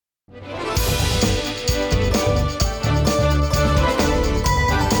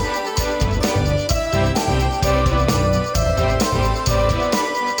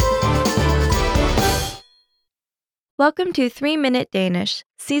Welcome to 3-Minute Danish,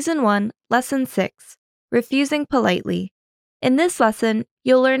 Season 1, Lesson 6, Refusing Politely. In this lesson,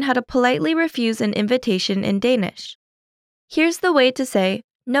 you'll learn how to politely refuse an invitation in Danish. Here's the way to say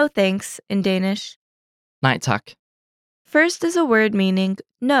no thanks in Danish. Nej tak. First is a word meaning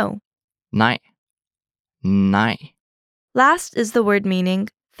no. Nej. Nej. Last is the word meaning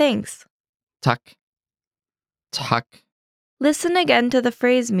thanks. Tak. Tak. Listen again to the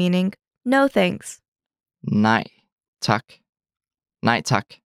phrase meaning no thanks. Nej. Tak. Nej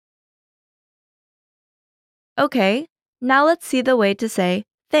tak. Okay, now let's see the way to say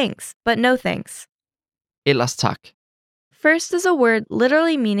thanks, but no thanks. Ellers tak. First is a word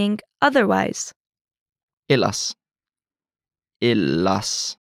literally meaning otherwise. Ellers.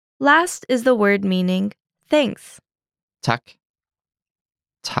 Ellers. Last is the word meaning thanks. Tak.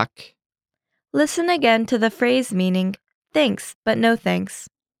 Tak. Listen again to the phrase meaning thanks, but no thanks.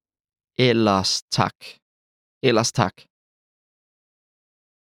 Ellers tak. Ellers tak.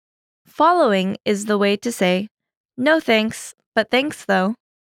 Following is the way to say no thanks, but thanks though.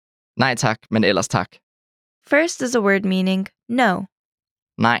 Nej tak, men ellers tak. First is a word meaning no.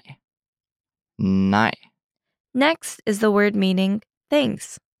 Nej. Nej. Next is the word meaning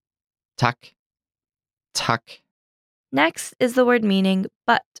thanks. Tak. Tak. Next is the word meaning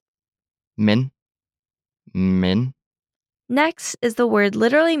but. Men. Men. Next is the word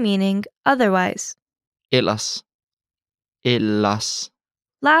literally meaning otherwise. Ellers. Ellers.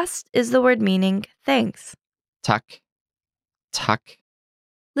 Last is the word meaning thanks. Tak. Tak.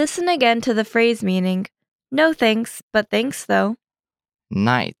 Listen again to the phrase meaning no thanks, but thanks though.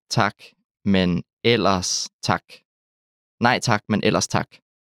 Nej tak, men ellers tak. Nej tak, men ellers tak.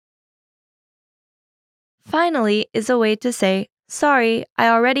 Finally is a way to say sorry, I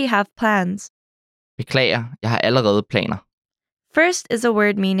already have plans. Beklager, jeg har allerede planer. First is a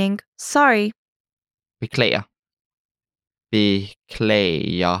word meaning sorry. Beklager.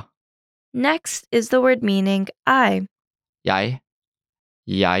 Beklager. Next is the word meaning I. Jeg.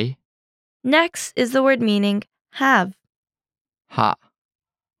 Jeg. Next is the word meaning have. Har.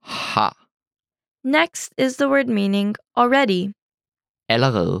 Har. Next is the word meaning already.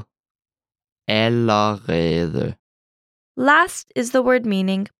 Allerede. Allerede. Last is the word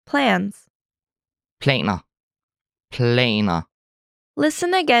meaning plans. Planer. Planer.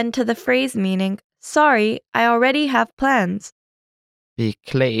 Listen again to the phrase meaning sorry, I already have plans.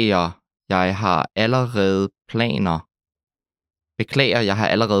 Beklager, jeg har allerede planer. Beklager, jeg har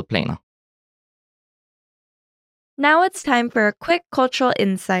allerede planer. Now it's time for a quick cultural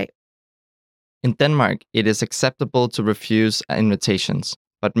insight. In Denmark, it is acceptable to refuse invitations,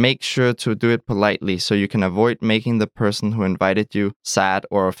 but make sure to do it politely so you can avoid making the person who invited you sad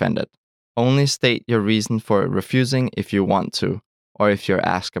or offended. Only state your reason for refusing if you want to, or if you're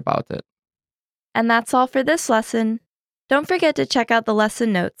asked about it. And that's all for this lesson. Don't forget to check out the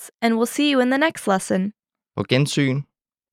lesson notes, and we'll see you in the next lesson. På gensyn.